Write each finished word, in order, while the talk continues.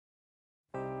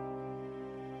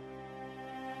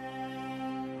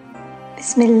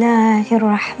Bismillahir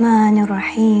Rahmanir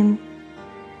Rahim.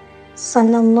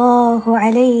 Sallallahu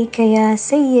alayka ya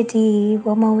Sayyidi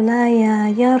wa Mawlaya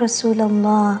ya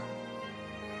Rasulallah.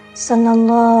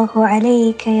 Sallallahu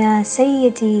alayka ya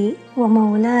Sayyidi wa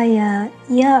Mawlaya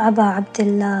ya Aba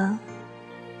Abdullah.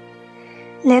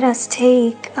 Let us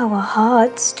take our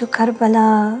hearts to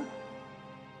Karbala.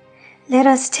 Let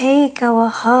us take our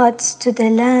hearts to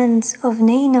the lands of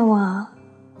Nainawa.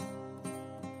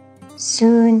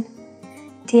 Soon,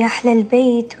 the Ahl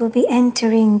al-Bayt will be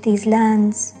entering these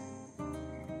lands.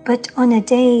 But on a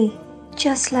day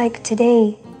just like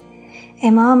today,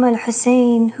 Imam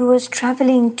al-Husayn, who was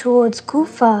traveling towards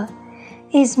Kufa,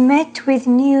 is met with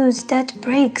news that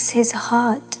breaks his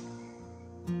heart.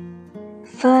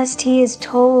 First he is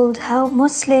told how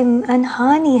Muslim and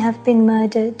Hani have been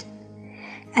murdered,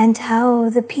 and how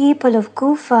the people of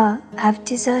Kufa have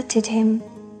deserted him.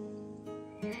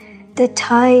 The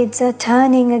tides are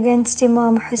turning against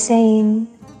Imam Husayn,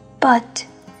 but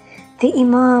the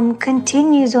Imam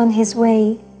continues on his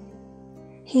way.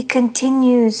 He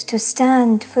continues to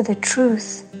stand for the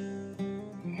truth.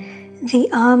 The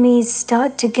armies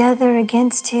start to gather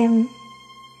against him.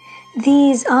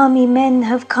 These army men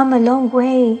have come a long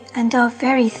way and are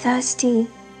very thirsty.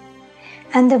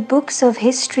 And the books of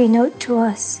history note to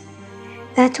us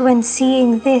that when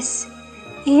seeing this,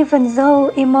 even though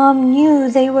Imam knew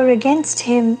they were against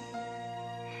him,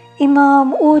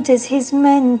 Imam orders his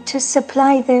men to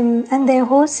supply them and their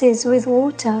horses with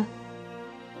water.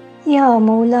 Ya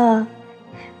Mawla,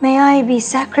 may I be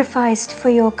sacrificed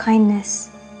for your kindness.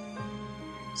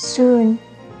 Soon,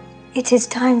 it is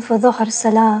time for Dhuhr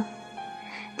Salah.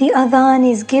 The adhan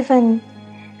is given,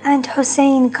 and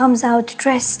Husayn comes out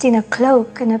dressed in a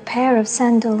cloak and a pair of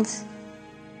sandals.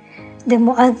 The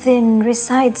Mu'adhin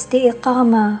recites the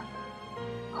Iqamah.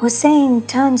 Husayn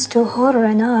turns to Hurr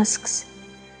and asks,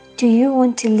 "Do you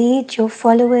want to lead your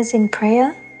followers in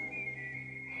prayer?"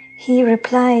 He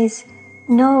replies,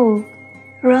 "No,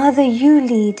 rather you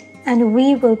lead and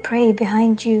we will pray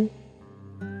behind you."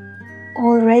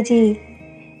 Already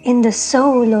in the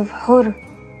soul of Hurr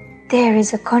there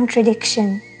is a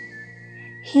contradiction.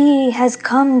 He has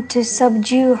come to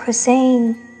subdue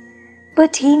Husayn,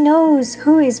 but he knows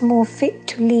who is more fit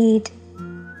to lead.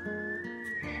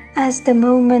 As the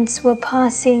moments were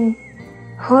passing,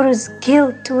 Hurr's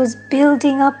guilt was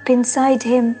building up inside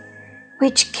him,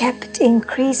 which kept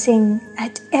increasing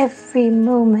at every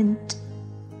moment.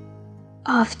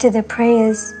 After the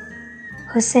prayers,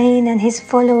 Husayn and his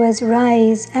followers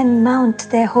rise and mount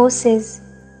their horses.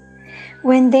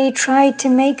 When they try to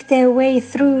make their way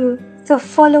through, the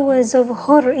followers of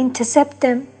Hurr intercept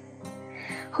them.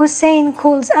 Husayn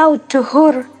calls out to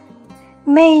Hurr,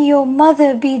 "May your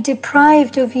mother be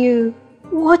deprived of you.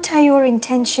 What are your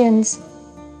intentions?"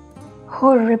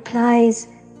 Hurr replies,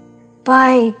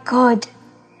 "By God,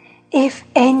 if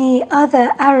any other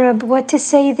Arab were to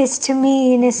say this to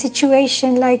me in a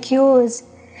situation like yours,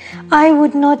 I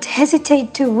would not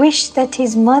hesitate to wish that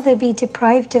his mother be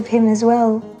deprived of him as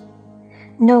well,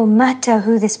 no matter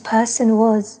who this person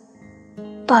was.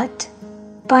 But,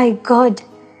 by God,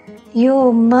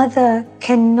 your mother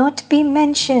cannot be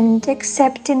mentioned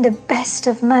except in the best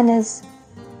of manners.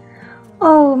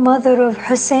 O mother of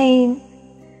Husayn,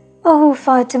 O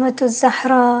Fatemah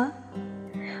Zahra,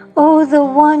 O the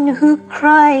one who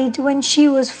cried when she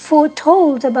was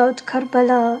foretold about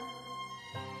Karbala."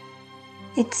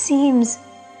 It seems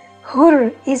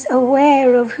Hurr is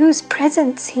aware of whose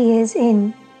presence he is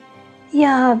in.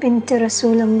 Ya bint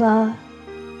Rasulullah.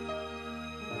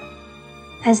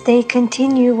 As they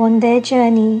continue on their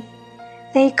journey,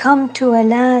 they come to a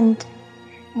land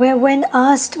where, when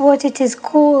asked what it is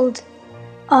called,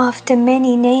 after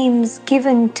many names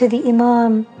given to the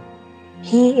Imam,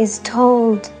 he is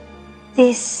told,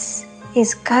 "This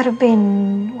is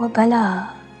Karbin wa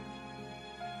Bala.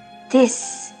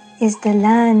 This is the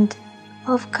land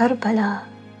of Karbala."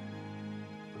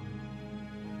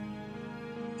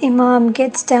 Imam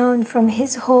gets down from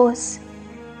his horse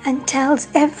and tells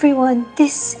everyone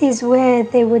this is where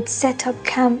they would set up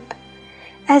camp,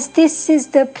 as this is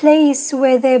the place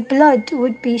where their blood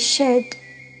would be shed.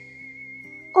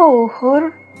 "O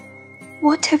Hurr,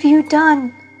 what have you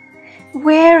done?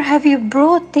 Where have you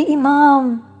brought the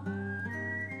Imam?"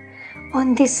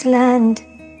 On this land,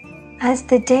 as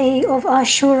the day of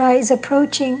Ashura is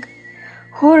approaching,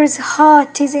 Hurr's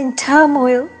heart is in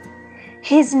turmoil,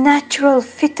 his natural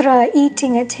fitra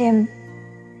eating at him.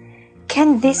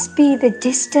 Can this be the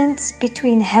distance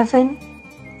between heaven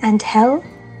and hell?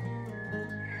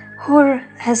 Hurr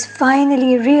has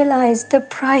finally realized the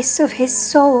price of his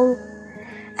soul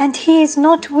and he is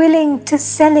not willing to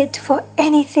sell it for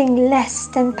anything less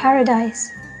than paradise.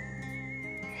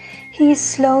 He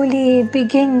slowly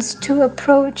begins to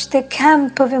approach the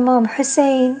camp of Imam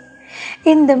Husayn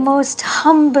in the most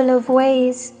humble of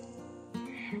ways,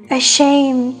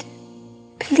 ashamed,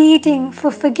 pleading for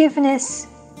forgiveness,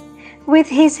 with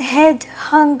his head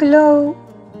hung low,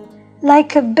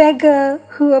 like a beggar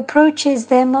who approaches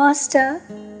their master.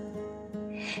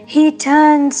 He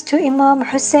turns to Imam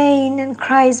Husayn and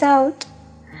cries out,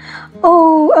 "O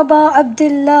Aba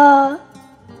Abdullah,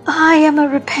 I am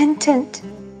a repentant.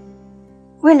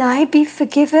 Will I be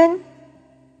forgiven?"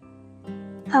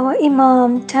 Our Imam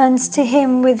turns to him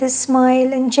with a smile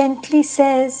and gently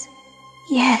says,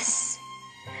 "Yes,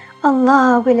 Allah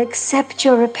will accept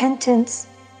your repentance.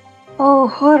 O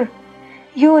Hurr,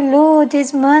 your Lord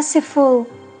is merciful.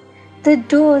 The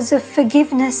doors of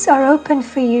forgiveness are open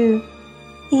for you,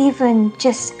 even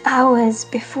just hours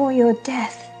before your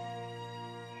death."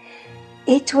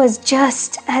 It was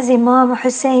just as Imam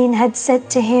Husayn had said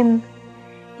to him,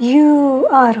 "You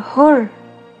are Hurr,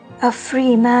 a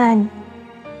free man,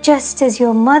 just as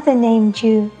your mother named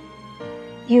you.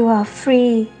 You are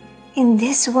free in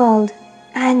this world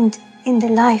and in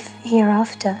the life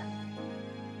hereafter."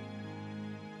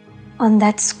 On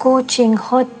that scorching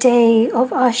hot day of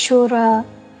Ashura,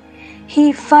 he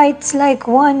fights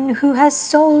like one who has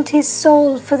sold his soul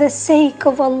for the sake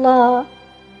of Allah,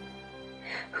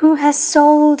 who has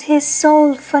sold his soul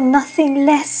for nothing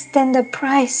less than the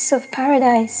price of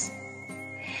paradise.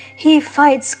 He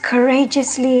fights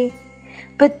courageously,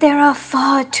 but there are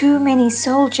far too many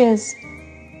soldiers.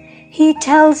 He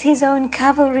tells his own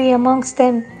cavalry amongst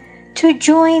them to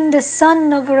join the son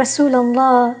of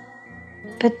Rasulullah,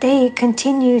 but they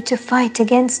continue to fight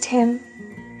against him.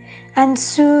 And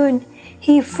soon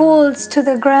he falls to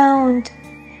the ground,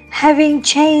 having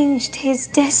changed his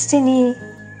destiny,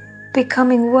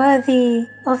 becoming worthy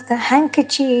of the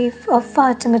handkerchief of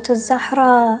Fatemah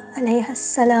Zahra alayha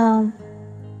salam.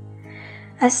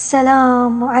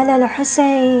 Assalamu ala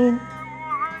al-Husayn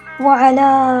wa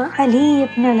ala Ali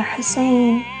ibn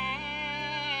al-Husayn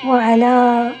wa ala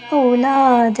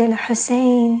awlad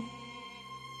al-Husayn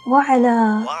wa ala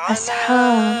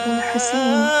ashab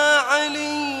al-Husayn.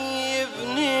 Ali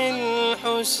ibn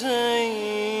al-Husayn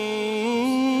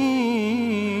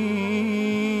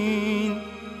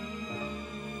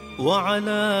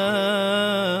وعلى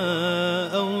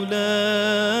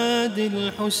أولاد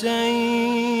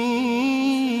الحسين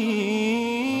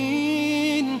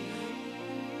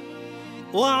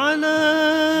وعلى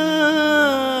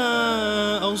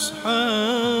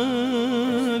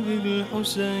أصحاب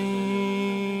الحسين.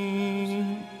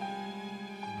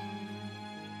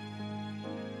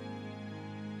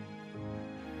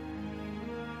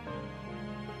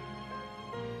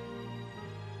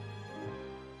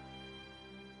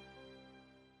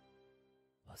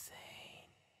 Husayn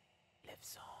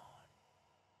lives on.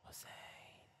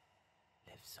 Husayn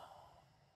lives on.